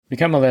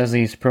Become a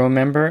Leslie's Pro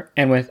member,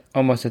 and with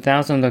almost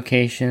 1,000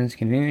 locations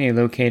conveniently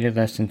located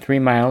less than 3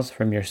 miles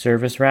from your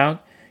service route,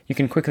 you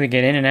can quickly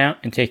get in and out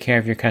and take care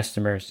of your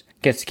customers.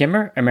 Get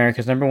Skimmer,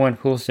 America's #1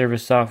 pool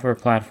service software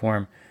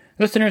platform.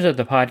 Listeners of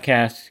the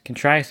podcast can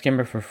try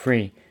Skimmer for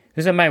free.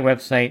 Visit my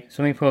website,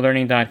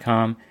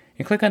 swimmingpoollearning.com,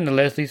 and click on the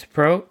Leslie's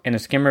Pro and the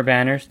Skimmer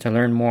banners to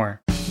learn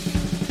more.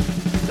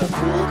 The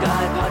Pool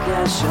Guy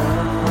Podcast Show.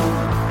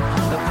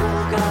 The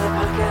Pool Guy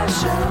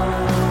Podcast Show.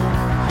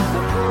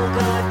 The Pool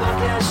Guy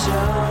Podcast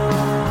Show.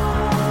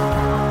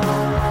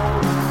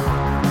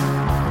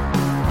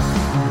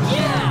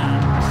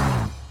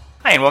 Yeah!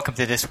 Hi, and welcome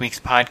to this week's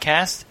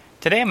podcast.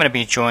 Today I'm going to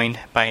be joined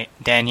by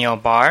Danielle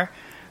Bahr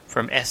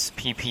from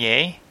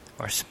SPPA,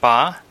 or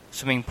SPA,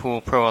 Swimming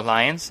Pool Pro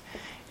Alliance.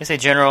 It's a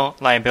general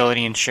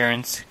liability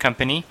insurance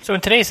company. So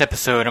in today's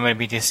episode, I'm going to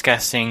be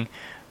discussing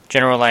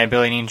general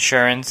liability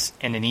insurance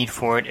and the need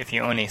for it if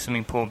you own a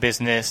swimming pool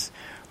business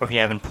or if you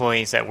have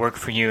employees that work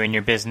for you in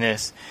your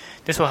business.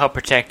 This will help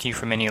protect you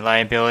from any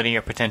liability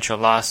or potential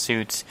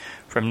lawsuits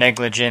from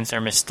negligence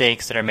or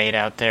mistakes that are made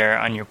out there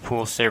on your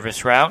pool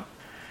service route.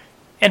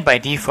 And by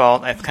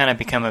default, I've kind of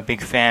become a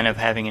big fan of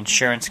having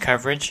insurance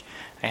coverage.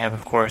 I have,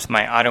 of course,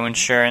 my auto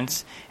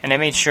insurance, and I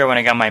made sure when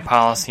I got my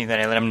policy that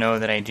I let them know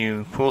that I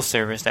do pool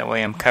service. That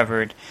way I'm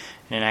covered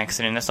in an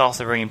accident. That's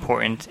also very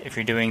important if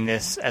you're doing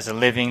this as a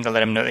living, to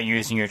let them know that you're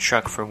using your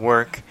truck for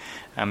work.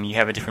 You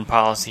have a different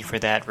policy for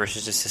that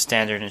versus just a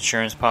standard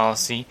insurance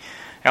policy.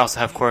 I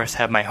also, of course,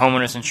 have my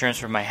homeowner's insurance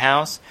for my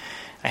house.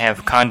 I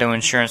have condo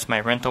insurance for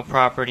my rental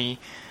property.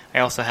 I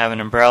also have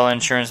an umbrella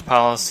insurance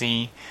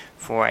policy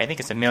for, I think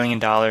it's $1 million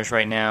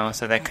right now,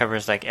 so that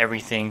covers like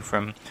everything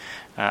from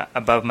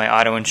above my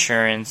auto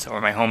insurance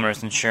or my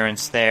homeowner's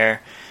insurance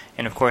there.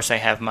 And of course I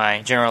have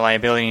my general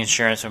liability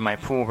insurance for my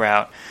pool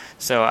route.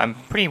 So I'm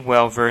pretty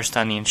well versed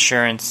on the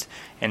insurance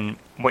and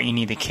what you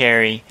need to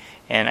carry.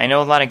 And I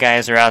know a lot of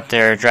guys are out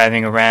there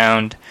driving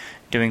around,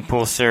 doing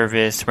pool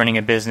service, running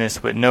a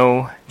business with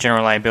no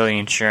general liability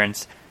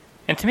insurance.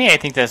 And to me, I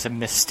think that's a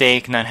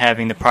mistake, not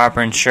having the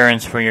proper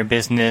insurance for your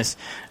business.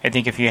 I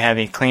think if you have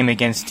a claim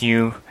against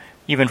you,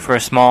 even for a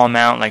small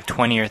amount like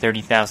 $20,000 or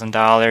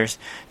 $30,000,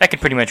 that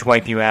could pretty much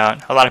wipe you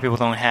out. A lot of people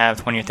don't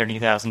have $20,000 or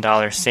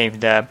 $30,000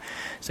 saved up,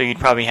 so you'd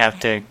probably have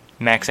to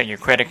max out your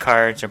credit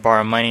cards or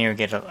borrow money or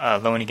get a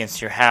loan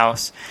against your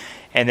house.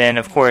 And then,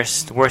 of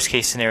course, the worst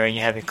case scenario,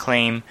 you have a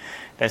claim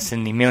that's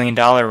in the $1 million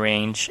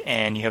range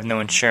and you have no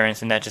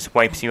insurance, and that just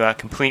wipes you out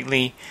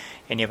completely,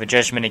 and you have a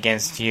judgment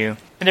against you.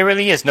 And there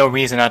really is no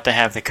reason not to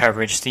have the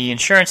coverage. The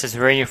insurance is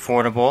very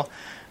affordable.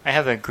 I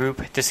have a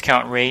group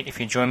discount rate if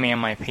you join me on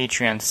my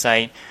Patreon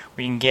site,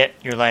 where you can get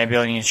your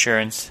liability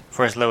insurance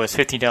for as low as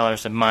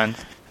 $50 a month.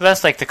 So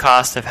that's like the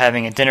cost of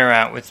having a dinner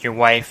out with your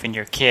wife and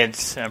your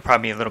kids,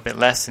 probably a little bit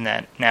less than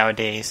that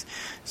nowadays.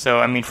 So,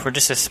 I mean, for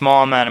just a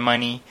small amount of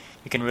money,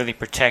 you can really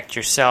protect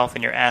yourself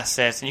and your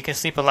assets, and you can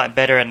sleep a lot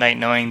better at night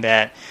knowing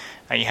that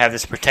you have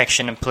this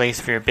protection in place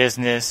for your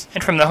business.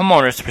 And from the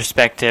homeowner's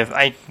perspective,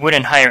 I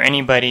wouldn't hire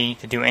anybody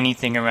to do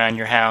anything around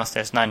your house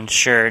that's not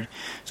insured.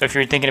 So if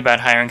you're thinking about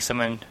hiring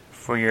someone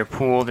for your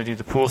pool to do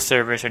the pool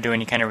service or do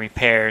any kind of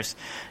repairs,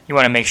 you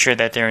want to make sure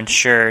that they're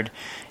insured.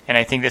 And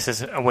I think this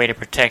is a way to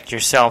protect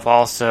yourself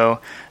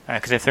also,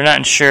 because if they're not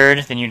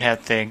insured, then you'd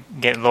have to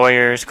get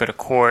lawyers, go to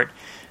court,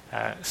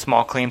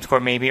 small claims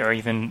court maybe, or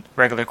even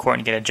regular court,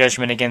 and get a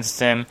judgment against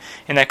them,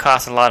 and that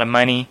costs a lot of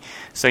money.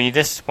 So you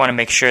just want to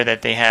make sure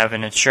that they have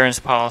an insurance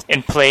policy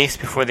in place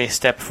before they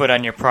step foot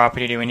on your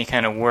property to do any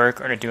kind of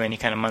work or to do any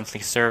kind of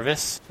monthly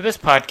service. So this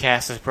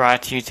podcast is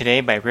brought to you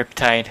today by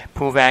Riptide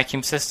Pool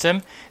Vacuum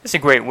System. It's a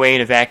great way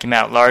to vacuum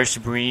out large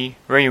debris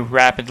very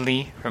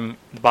rapidly from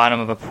the bottom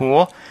of a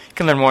pool. You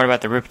can learn more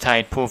about the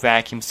Riptide Pool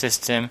Vacuum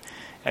System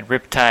at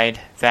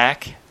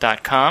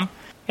riptidevac.com.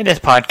 And this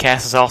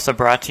podcast is also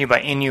brought to you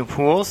by Inu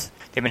Pools.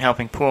 They've been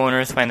helping pool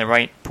owners find the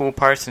right pool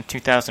parts since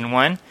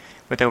 2001.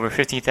 With over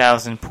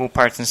 50,000 pool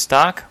parts in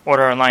stock,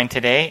 order online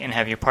today and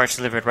have your parts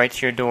delivered right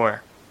to your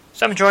door.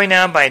 So I'm joined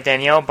now by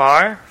Danielle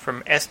Bahr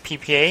from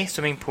SPPA,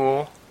 Swimming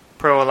Pool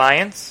Pro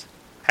Alliance.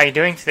 How are you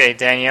doing today,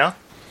 Danielle?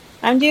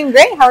 I'm doing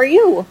great. How are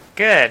you?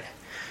 Good.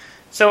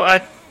 So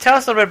tell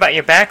us a little bit about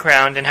your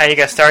background and how you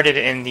got started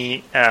in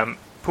the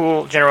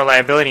pool general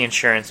liability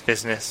insurance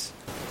business.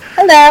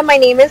 Hello, my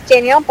name is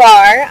Danielle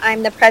Bahr.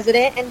 I'm the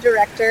president and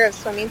director of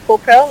Swimming Pool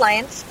Pro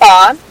Alliance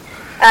SPA.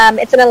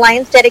 It's an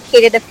alliance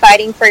dedicated to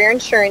fighting for your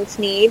insurance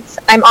needs.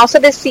 I'm also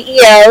the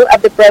CEO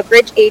of the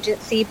brokerage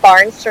agency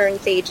Bahr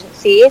Insurance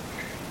Agency.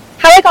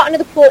 How I got into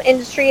the pool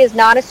industry is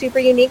not a super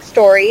unique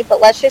story,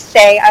 but let's just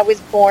say I was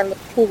born with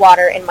pool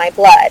water in my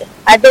blood.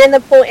 I've been in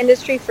the pool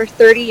industry for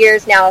 30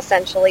 years now,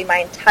 essentially my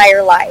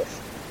entire life.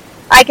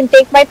 I can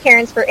thank my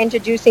parents for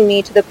introducing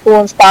me to the pool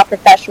and spa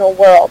professional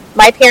world.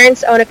 My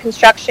parents own a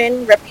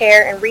construction,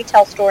 repair, and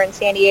retail store in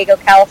San Diego,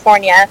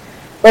 California,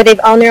 where they've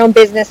owned their own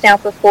business now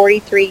for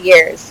 43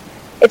 years.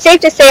 It's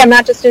safe to say I'm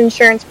not just an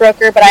insurance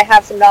broker, but I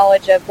have some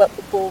knowledge of what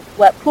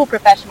pool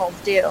professionals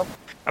do.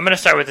 I'm going to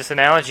start with this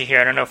analogy here.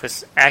 I don't know if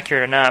it's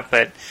accurate or not,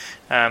 but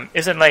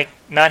Isn't like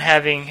not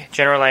having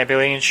general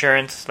liability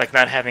insurance, like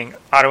not having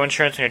auto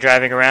insurance when you're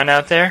driving around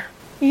out there?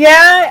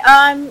 Yeah,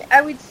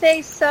 I would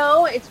say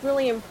so. It's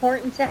really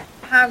important to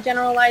have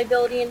general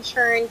liability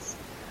insurance.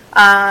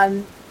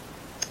 I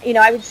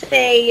would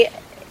say,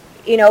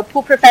 a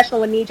pool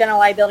professional would need general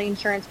liability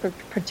insurance to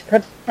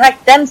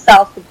protect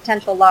themselves from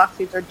potential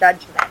lawsuits or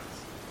judgments.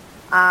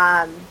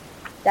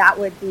 That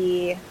would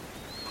be,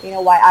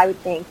 why I would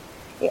think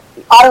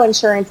auto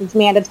insurance is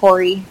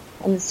mandatory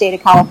in the state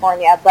of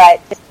California,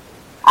 but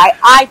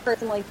I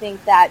personally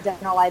think that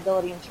general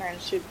liability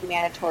insurance should be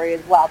mandatory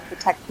as well to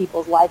protect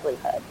people's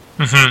livelihood.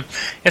 Mm-hmm.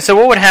 And so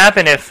what would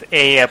happen if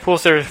a pool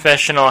service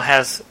professional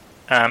has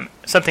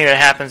something that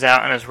happens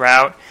out on his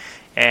route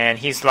and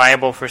he's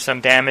liable for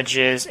some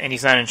damages and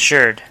he's not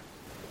insured?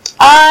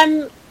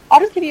 I'll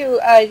just give you,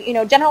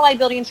 general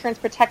liability insurance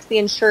protects the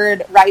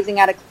insured rising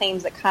out of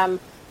claims that come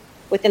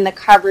within the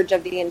coverage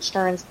of the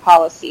insurance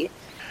policy.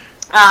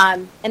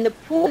 In the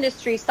pool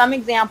industry, some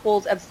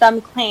examples of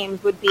some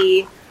claims would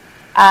be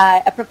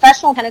a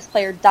professional tennis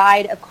player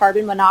died of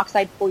carbon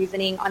monoxide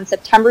poisoning on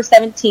September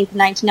 17th,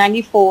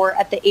 1994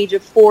 at the age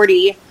of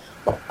 40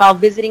 while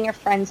visiting a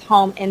friend's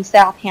home in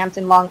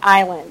Southampton, Long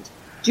Island.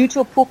 Due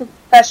to a pool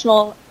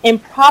professional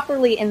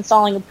improperly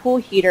installing a pool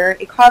heater,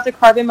 it caused a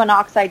carbon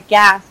monoxide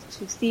gas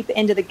to seep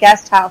into the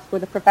guest house where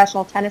the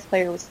professional tennis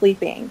player was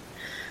sleeping.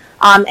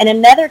 In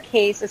another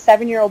case, a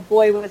 7-year-old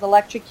boy was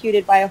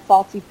electrocuted by a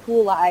faulty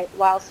pool light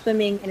while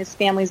swimming in his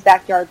family's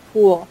backyard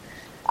pool.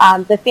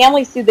 The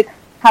family sued the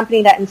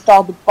company that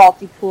installed the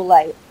faulty pool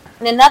light.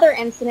 In another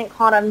incident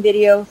caught on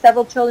video,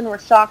 several children were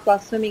shocked while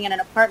swimming in an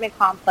apartment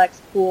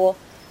complex pool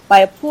by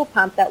a pool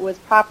pump that was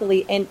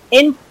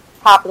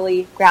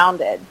improperly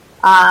grounded.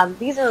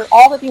 These are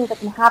all the things that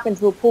can happen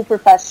to a pool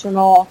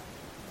professional,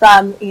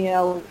 from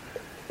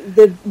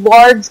the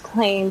large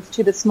claims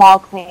to the small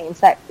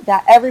claims that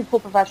every pool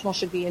professional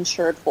should be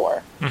insured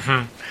for.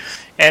 Mm-hmm.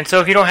 And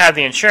so if you don't have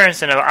the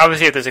insurance, and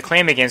obviously if there's a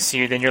claim against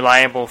you, then you're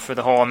liable for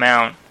the whole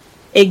amount.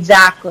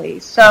 Exactly.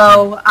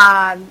 So,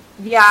 and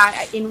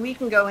we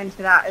can go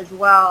into that as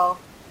well.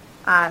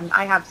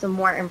 I have some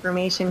more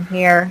information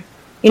here.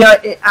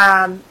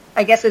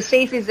 I guess as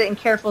safe as and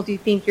careful as you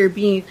think you're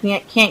being, you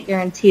can't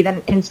guarantee that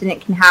an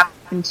incident can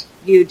happen to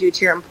you due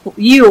to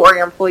you or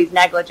your employee's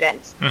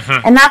negligence.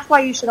 Mm-hmm. And that's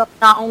why you should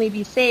not only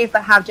be safe,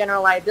 but have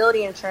general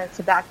liability insurance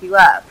to back you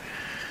up.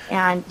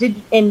 And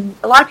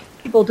a lot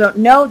of people don't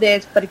know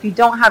this, but if you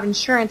don't have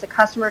insurance, a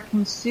customer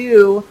can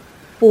sue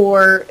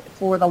for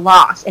the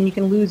loss, and you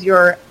can lose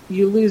your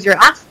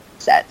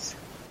assets.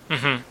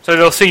 Mm-hmm. So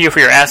they'll sue you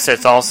for your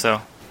assets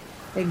also.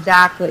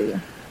 Exactly.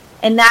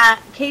 In that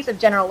case of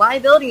general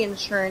liability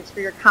insurance for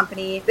your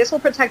company, this will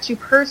protect you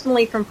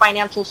personally from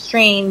financial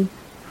strain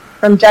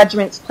from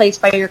judgments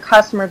placed by your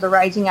customers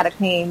arising out of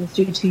claims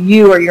due to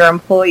you or your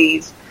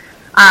employees.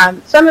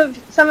 Some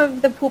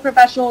of the pool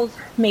professionals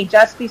may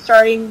just be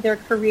starting their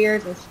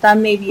careers, and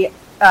some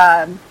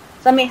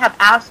may have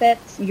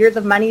assets, years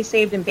of money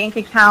saved in bank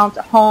accounts,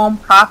 a home,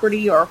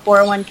 property, or a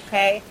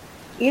 401k.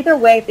 Either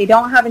way, if they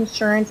don't have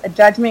insurance, a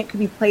judgment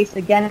could be placed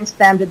against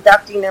them,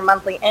 deducting their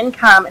monthly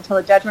income until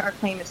a judgment or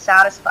claim is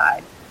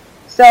satisfied.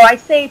 So I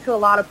say to a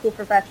lot of pool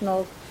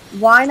professionals,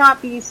 why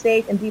not be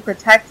safe and be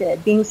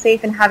protected? Being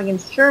safe and having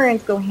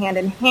insurance go hand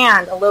in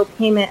hand. A low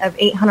payment of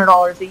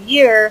 $800 a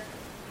year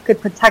could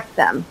protect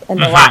them in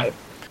their life.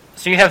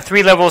 So you have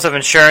 3 levels of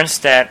insurance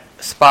that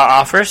SPA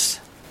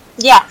offers?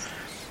 Yes.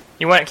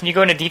 Can you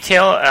go into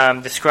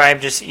detail, describe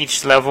just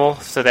each level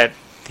so that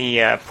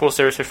the pool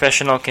service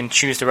professional can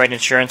choose the right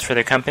insurance for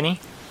their company?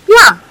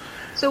 Yeah.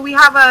 So we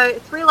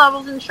have 3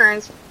 levels of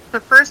insurance. The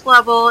first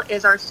level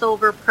is our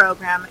Silver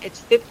program.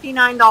 It's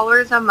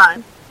 $59 a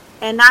month,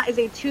 and that is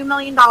a $2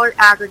 million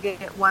aggregate,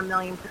 $1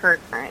 million per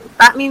occurrence.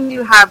 That means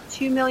you have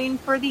 $2 million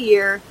for the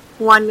year,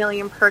 $1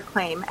 million per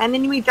claim. And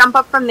then we jump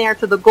up from there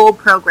to the Gold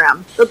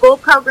program. The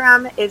Gold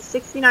program is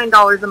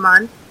 $69 a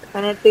month,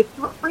 and it's a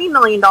 $3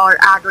 million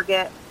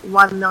aggregate,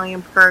 $1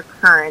 million per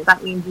occurrence.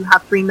 That means you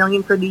have $3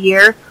 million for the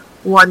year,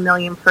 $1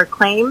 million per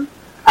claim.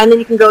 And then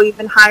you can go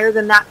even higher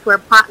than that to our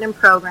Platinum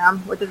program,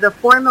 which is a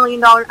 $4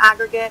 million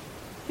aggregate,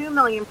 $2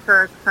 million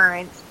per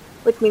occurrence,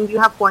 which means you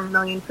have $4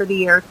 million for the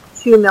year,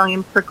 $2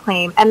 million per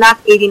claim, and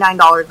that's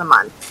 $89 a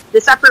month.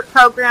 The separate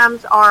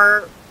programs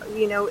are,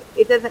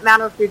 it doesn't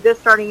matter if you're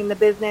just starting in the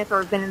business or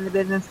have been in the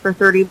business for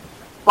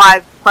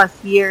 35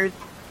 plus years.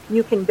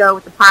 You can go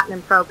with the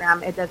Platinum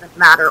program, it doesn't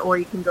matter, or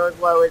you can go as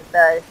low as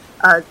the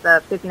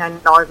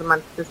 $59 a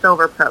month, the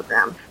Silver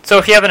program. So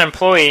if you have an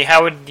employee,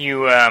 how would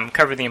you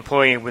cover the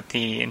employee with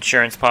the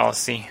insurance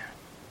policy?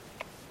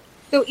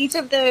 So each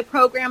of the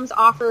programs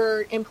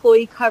offer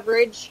employee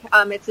coverage.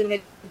 It's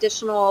an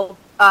additional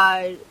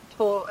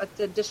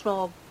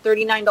additional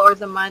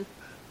 $39 a month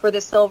for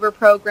the Silver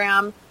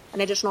program,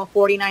 an additional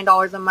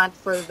 $49 a month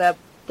for the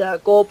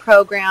Gold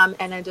program,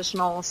 and an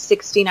additional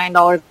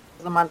 $69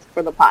 a month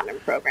for the Platinum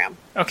program.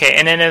 Okay,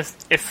 and then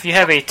if you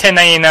have a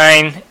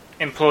 1099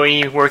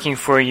 employee working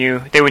for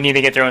you, they would need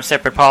to get their own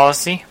separate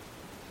policy?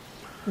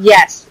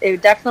 Yes,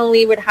 it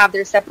definitely would have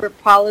their separate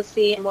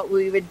policy, and what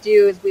we would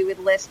do is we would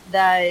list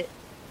the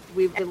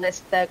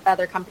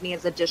other company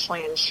as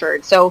additionally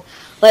insured. So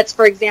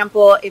for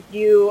example, if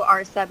you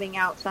are subbing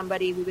out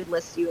somebody, we would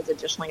list you as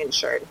additionally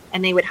insured,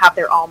 and they would have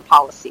their own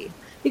policy.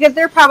 Because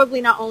they're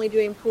probably not only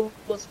doing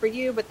pools for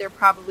you, but they're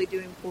probably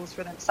doing pools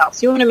for themselves.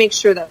 So you want to make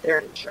sure that they're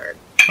insured.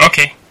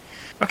 Okay.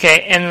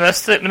 Okay, and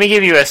let me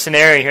give you a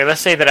scenario here.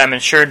 Let's say that I'm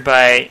insured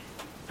by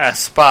a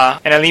spa,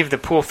 and I leave the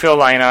pool fill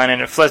line on,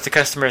 and it floods the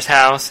customer's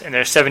house, and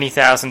there's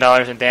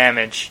 $70,000 in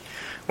damage.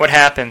 What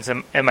happens?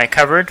 Am I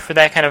covered for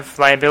that kind of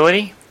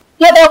liability?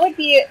 Yeah, that would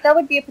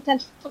be a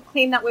potential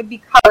claim that would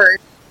be covered.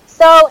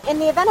 So in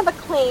the event of a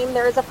claim,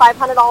 there is a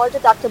 $500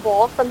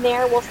 deductible. From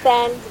there, we'll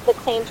send the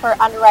claim to our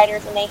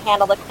underwriters, and they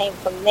handle the claim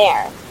from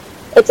there.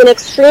 It's an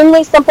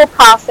extremely simple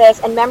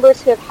process, and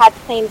members who have had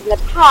claims in the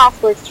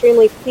past were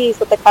extremely pleased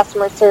with the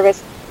customer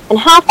service and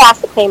how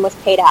fast the claim was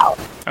paid out.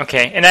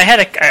 Okay, and I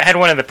had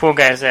one of the pool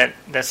guys that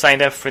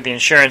signed up for the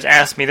insurance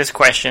ask me this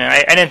question, and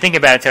I didn't think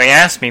about it until he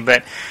asked me,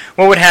 but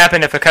what would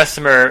happen if a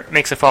customer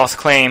makes a false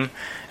claim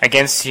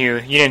against you?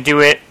 You didn't do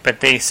it, but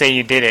they say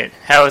you did it.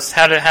 How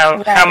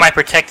am I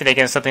protected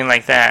against something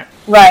like that?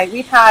 Right,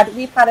 we've had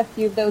a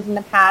few of those in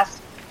the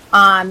past.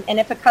 And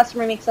if a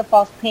customer makes a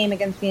false claim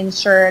against the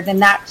insured, then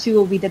that too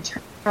will be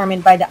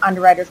determined by the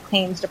underwriter's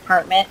claims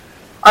department.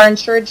 Our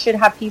insured should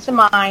have peace of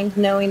mind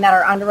knowing that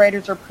our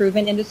underwriters are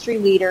proven industry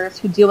leaders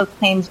who deal with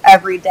claims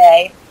every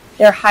day.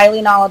 They're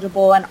highly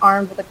knowledgeable and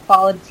armed with a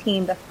quality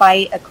team to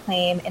fight a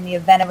claim in the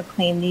event of a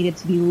claim needed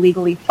to be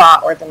legally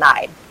fought or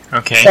denied.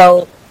 Okay.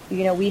 So,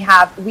 we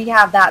have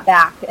that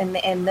back,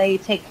 and they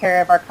take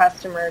care of our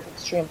customers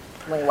extremely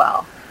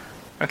well.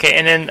 Okay,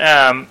 and then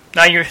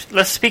now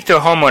let's speak to a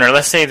homeowner.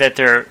 Let's say that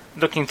they're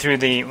looking through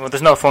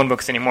there's no phone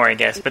books anymore, I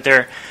guess, but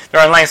they're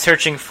online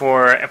searching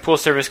for a pool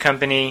service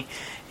company,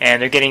 and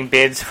they're getting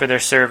bids for their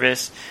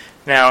service.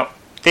 Now,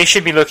 they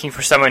should be looking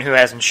for someone who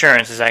has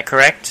insurance. Is that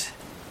correct?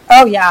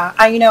 Oh, yeah.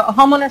 A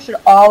homeowner should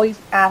always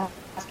ask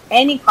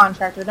any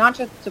contractor, not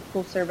just a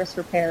pool service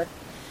repair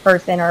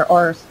person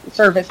or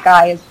service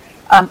guys.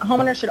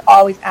 Homeowners should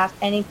always ask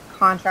any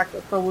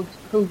contractor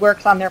who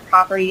works on their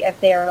property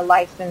if they are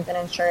licensed and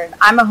insured.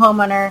 I'm a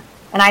homeowner,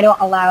 and I don't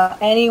allow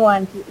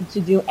anyone to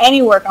do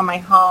any work on my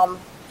home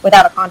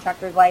without a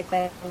contractor's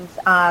license,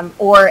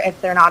 or if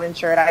they're not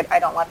insured, I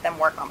don't let them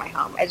work on my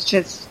home. It's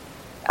just,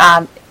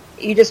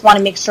 you just want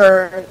to make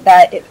sure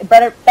that it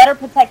better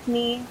protect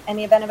me in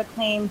the event of a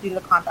claim due to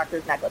the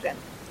contractor's negligence.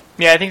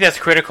 Yeah, I think that's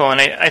critical,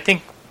 and I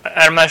think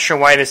I'm not sure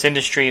why this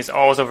industry is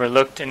always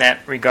overlooked in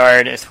that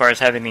regard as far as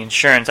having the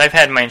insurance. I've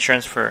had my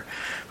insurance for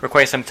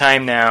quite some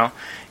time now,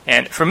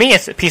 and for me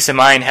it's a peace of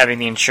mind having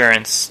the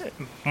insurance,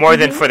 more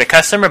than for the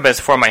customer, but it's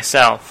for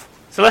myself.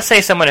 So let's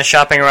say someone is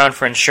shopping around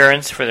for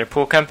insurance for their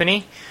pool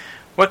company.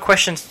 What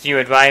questions do you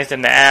advise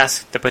them to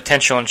ask the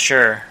potential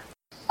insurer?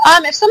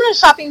 If someone is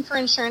shopping for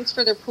insurance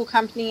for their pool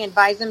company,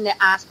 advise them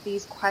to ask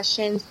these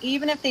questions.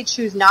 Even if they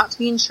choose not to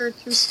be insured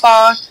through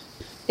SPA,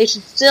 they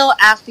should still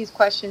ask these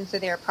questions so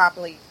they are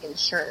properly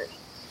insured.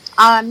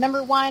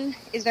 Number one,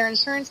 is their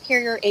insurance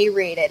carrier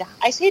A-rated?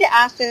 I say to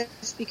ask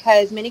this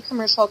because many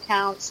commercial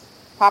accounts,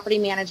 property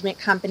management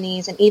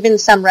companies, and even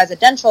some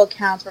residential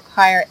accounts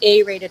require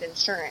A-rated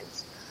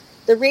insurance.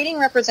 The rating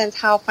represents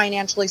how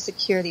financially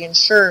secure the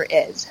insurer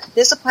is.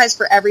 This applies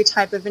for every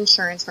type of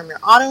insurance, from your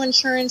auto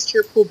insurance to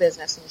your pool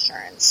business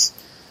insurance.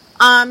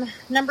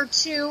 Number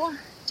two,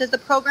 does the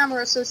program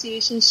or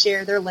association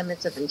share their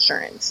limits of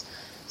insurance?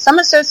 Some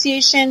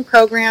association,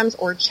 programs,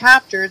 or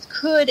chapters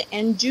could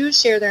and do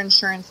share their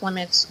insurance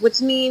limits,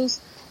 which means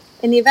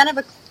in the event of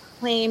a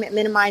claim, it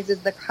minimizes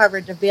the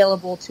coverage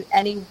available to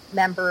any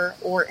member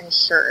or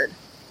insured.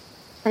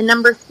 And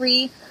number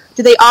three,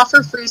 do they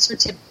offer free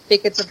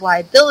certificates of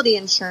liability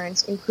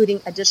insurance,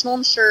 including additional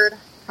insured,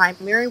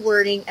 primary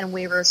wording, and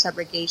waiver of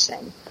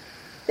subrogation?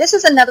 This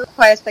is another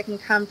request that can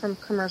come from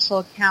commercial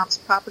accounts,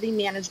 property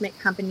management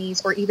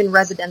companies, or even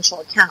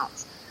residential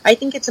accounts. I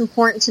think it's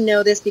important to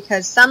know this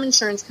because some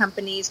insurance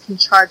companies can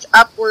charge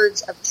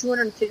upwards of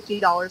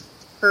 $250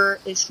 per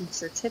issued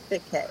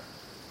certificate.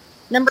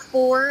 Number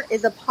four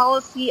is a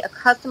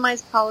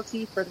customized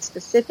policy for the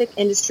specific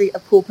industry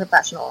of pool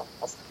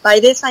professionals. By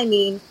this I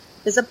mean,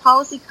 does a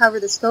policy cover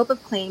the scope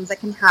of claims that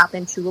can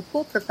happen to a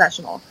pool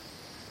professional?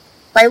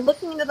 By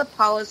looking into the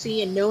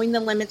policy and knowing the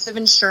limits of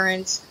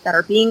insurance that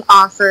are being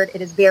offered,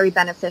 it is very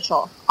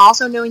beneficial.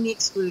 Also knowing the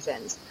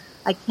exclusions.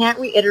 I can't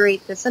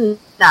reiterate this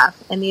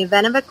enough. In the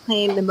event of a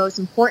claim, the most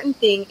important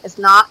thing is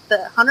not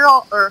the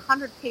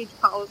 100-page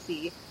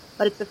policy,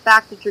 but it's the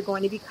fact that you're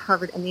going to be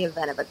covered in the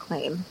event of a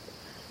claim.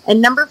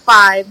 And number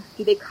five,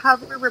 do they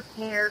cover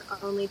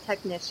repair-only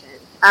technicians?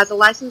 As a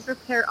licensed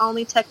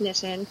repair-only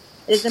technician,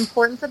 it is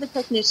important for the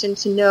technician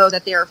to know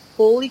that they are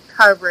fully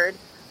covered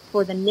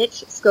for the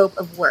niche scope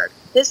of work.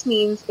 This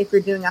means if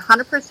you're doing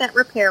 100%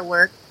 repair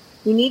work,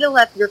 you need to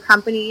let your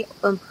company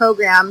or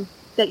program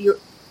that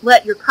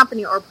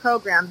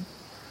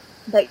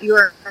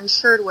you're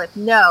insured with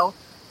know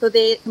so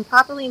they can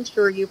properly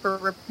insure you for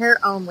repair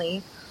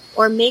only,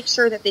 or make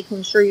sure that they can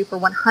insure you for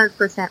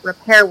 100%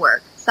 repair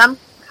work. some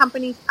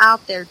companies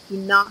out there do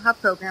not have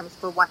programs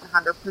for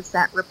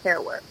 100%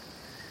 repair work.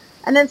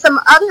 And then some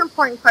other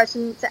important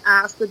questions to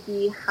ask would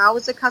be, how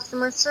is the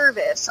customer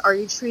service? Are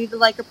you treated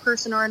like a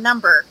person or a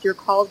number? Do your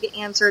calls get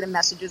answered and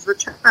messages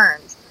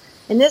returned?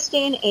 In this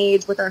day and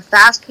age, with our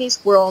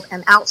fast-paced world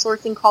and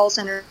outsourcing call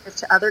centers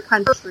to other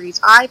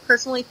countries, I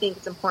personally think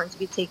it's important to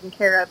be taken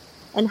care of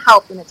and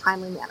helped in a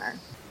timely manner.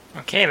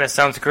 Okay, that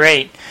sounds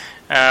great.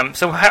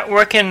 So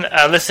where can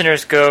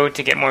listeners go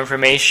to get more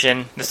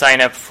information to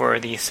sign up for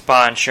the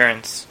SPA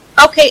insurance?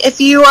 Okay, if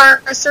you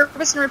are a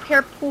service and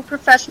repair pool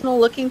professional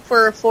looking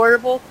for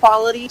affordable,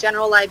 quality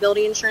general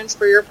liability insurance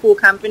for your pool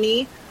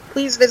company,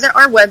 please visit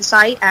our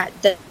website at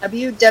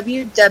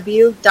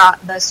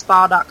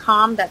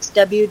www.thespa.com. That's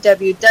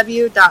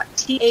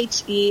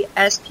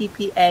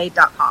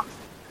www.thesppa.com.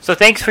 So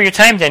thanks for your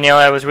time, Danielle.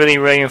 That was really,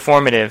 really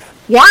informative.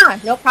 Yeah,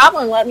 no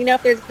problem. Let me know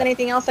if there's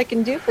anything else I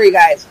can do for you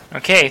guys.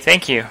 Okay,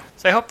 thank you.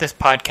 So I hope this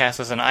podcast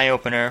was an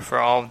eye-opener for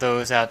all of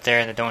those out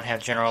there that don't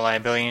have general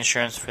liability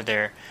insurance for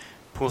their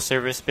pool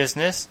service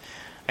business.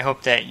 I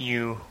hope that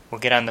you will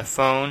get on the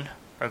phone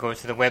or go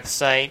to the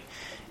website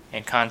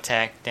and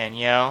contact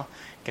Danielle,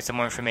 get some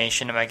more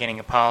information about getting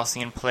a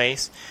policy in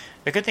place.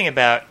 The good thing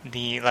about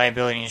the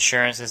liability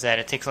insurance is that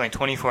it takes only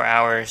 24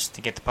 hours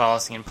to get the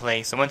policy in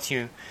place. So once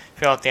you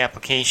fill out the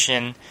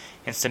application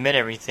and submit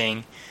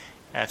everything,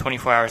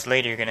 24 hours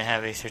later you're going to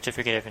have a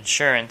certificate of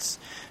insurance.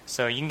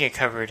 So you can get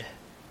covered,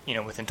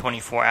 within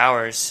 24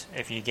 hours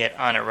if you get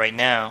on it right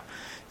now.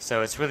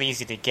 So it's really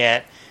easy to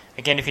get.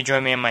 Again, if you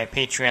join me on my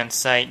Patreon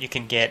site, you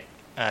can get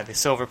the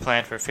silver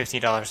plan for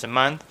 $50 a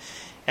month.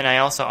 And I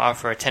also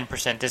offer a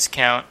 10%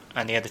 discount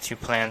on the other two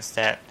plans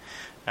that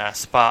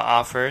SPA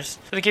offers.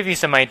 So to give you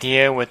some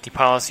idea what the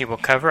policy will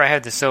cover, I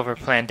have the silver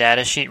plan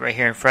data sheet right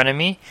here in front of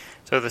me.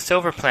 So the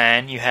silver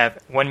plan, you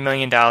have $1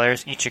 million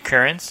each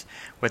occurrence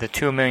with a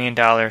 $2 million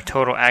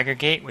total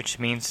aggregate, which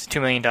means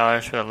 $2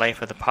 million for the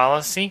life of the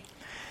policy.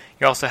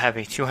 You also have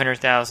a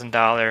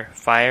 $200,000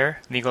 fire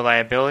legal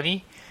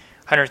liability,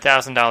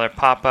 $100,000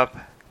 pop-up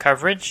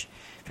coverage,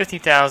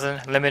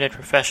 $50,000 limited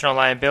professional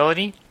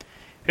liability,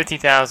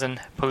 $50,000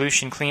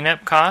 pollution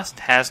cleanup cost,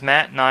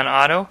 hazmat,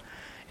 non-auto,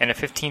 and a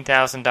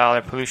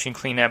 $15,000 pollution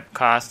cleanup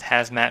cost,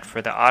 hazmat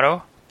for the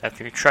auto. If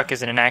your truck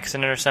is in an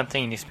accident or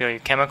something and you spill your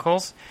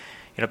chemicals,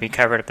 it'll be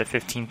covered up to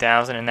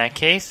 $15,000 in that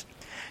case.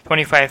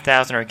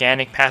 $25,000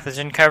 organic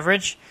pathogen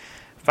coverage,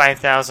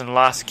 $5,000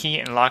 lost key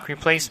and lock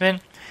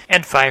replacement,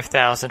 and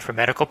 $5,000 for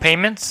medical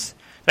payments.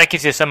 That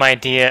gives you some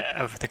idea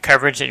of the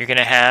coverage that you're going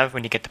to have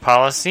when you get the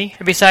policy.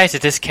 And besides the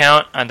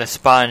discount on the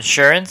SPA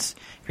insurance,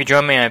 if you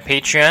join me on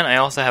Patreon, I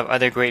also have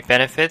other great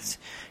benefits.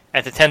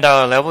 At the $10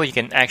 level, you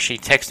can actually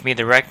text me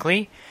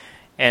directly.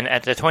 And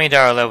at the $20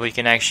 level, you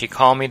can actually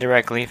call me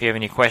directly if you have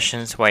any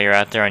questions while you're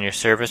out there on your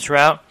service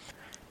route.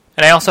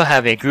 And I also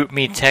have a group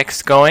me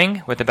text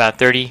going with about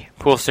 30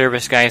 pool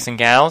service guys and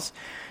gals.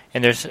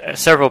 And there's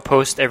several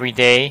posts every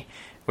day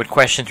with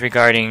questions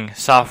regarding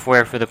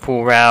software for the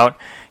pool route,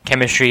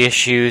 chemistry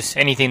issues,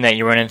 anything that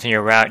you run into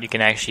your route, you can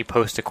actually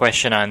post a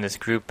question on this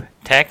group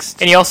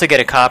text. And you also get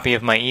a copy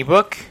of my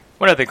ebook.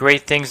 One of the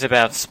great things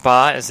about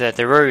SPA is that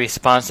they're very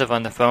responsive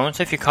on the phone.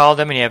 So if you call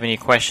them and you have any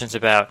questions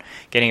about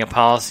getting a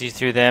policy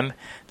through them,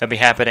 they'll be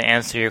happy to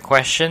answer your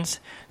questions.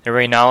 They're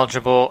very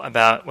knowledgeable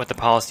about what the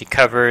policy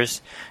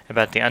covers,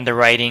 about the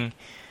underwriting.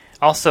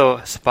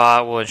 Also,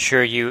 SPA will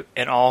insure you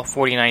in all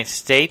 49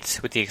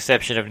 states with the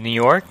exception of New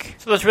York.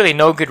 So there's really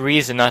no good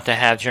reason not to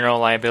have general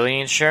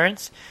liability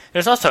insurance.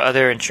 There's also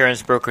other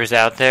insurance brokers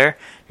out there.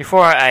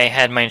 Before I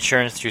had my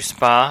insurance through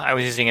SPA, I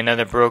was using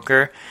another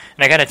broker.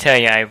 And I got to tell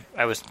you,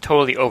 I was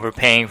totally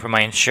overpaying for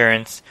my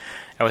insurance.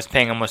 I was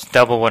paying almost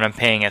double what I'm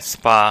paying at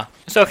SPA.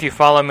 So if you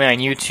follow me on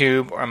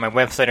YouTube or on my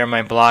website or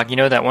my blog, you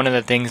know that one of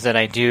the things that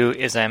I do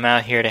is I'm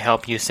out here to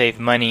help you save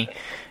money.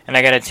 And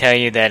I got to tell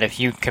you that if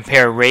you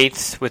compare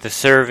rates with the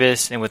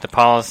service and with the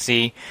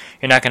policy,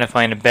 you're not going to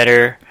find a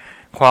better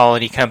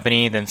quality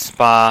company than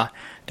SPA.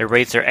 The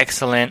rates are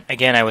excellent.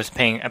 Again, I was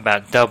paying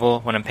about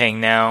double what I'm paying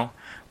now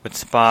with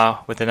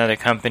SPA with another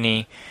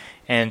company.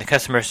 And the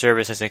customer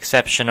service is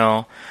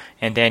exceptional.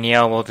 And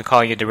Danielle will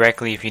call you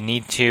directly if you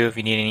need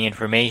any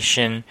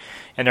information.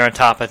 And they're on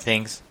top of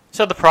things.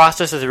 So the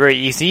process is very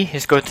easy.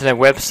 Just go to their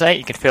website.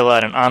 You can fill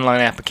out an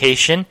online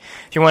application.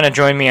 If you want to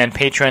join me on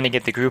Patreon to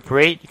get the group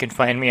rate, you can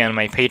find me on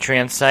my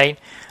Patreon site.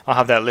 I'll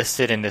have that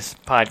listed in this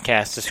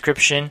podcast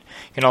description.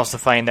 You can also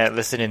find that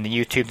listed in the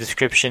YouTube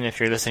description if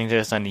you're listening to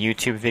this on the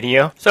YouTube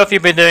video. So if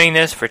you've been doing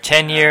this for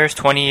 10 years,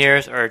 20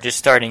 years, or just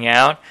starting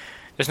out,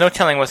 there's no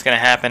telling what's going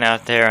to happen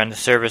out there on the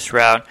service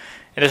route.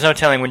 And there's no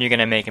telling when you're going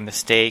to make a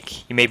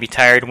mistake. You may be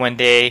tired one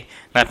day,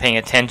 not paying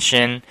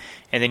attention,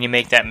 and then you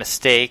make that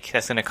mistake.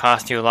 That's going to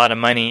cost you a lot of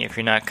money if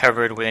you're not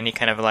covered with any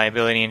kind of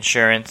liability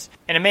insurance.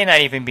 And it may not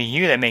even be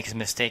you that makes a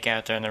mistake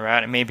out there on the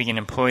route. It may be an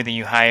employee that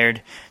you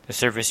hired to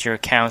service your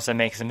accounts that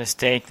makes a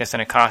mistake. That's going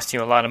to cost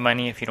you a lot of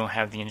money if you don't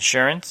have the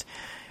insurance.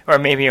 Or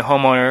maybe a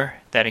homeowner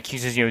that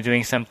accuses you of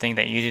doing something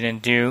that you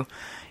didn't do.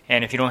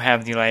 And if you don't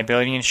have the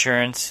liability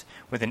insurance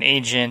with an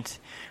agent,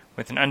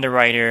 with an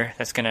underwriter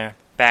that's going to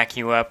back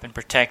you up and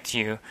protect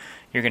you,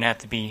 you're going to have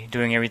to be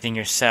doing everything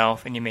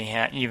yourself, and you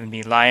may even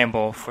be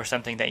liable for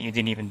something that you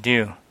didn't even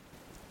do.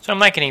 So I'm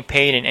not getting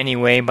paid in any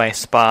way by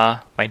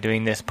SPA by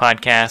doing this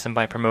podcast and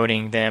by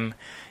promoting them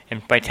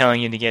and by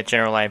telling you to get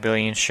general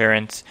liability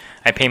insurance.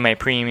 I pay my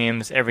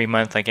premiums every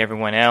month like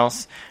everyone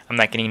else. I'm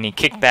not getting any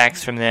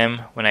kickbacks from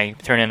them when I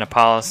turn in a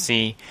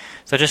policy.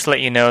 So just to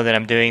let you know that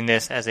I'm doing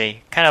this as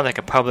a kind of like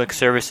a public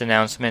service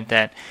announcement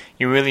that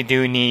you really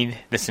do need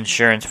this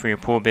insurance for your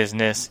pool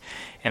business,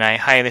 and I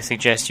highly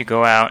suggest you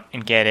go out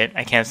and get it.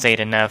 I can't say it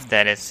enough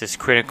that it's just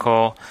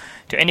critical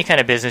to any kind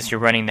of business you're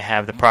running to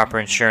have the proper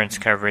insurance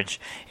coverage,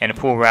 and a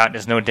pool route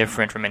is no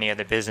different from any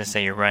other business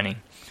that you're running.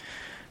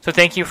 So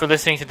thank you for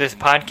listening to this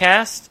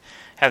podcast.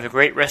 Have a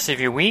great rest of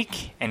your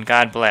week, and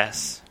God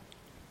bless.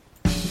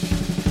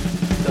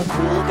 The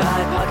Pool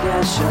Guy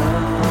Podcast Show.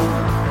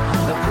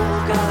 The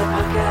Pool Guy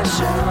Podcast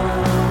Show.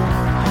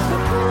 The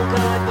Pool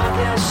Guy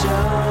Podcast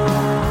Show.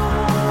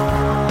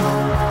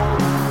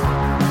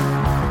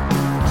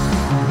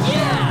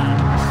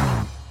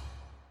 Yeah!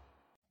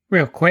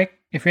 Real quick,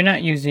 if you're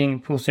not using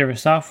pool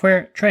service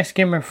software, try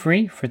Skimmer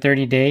free for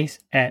 30 days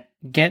at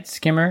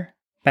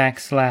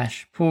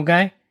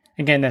getskimmer.com/poolguy.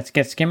 Again, that's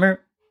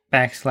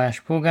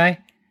getskimmer.com/poolguy.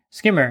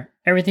 Skimmer,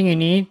 everything you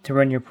need to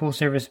run your pool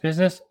service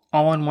business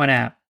all in one app.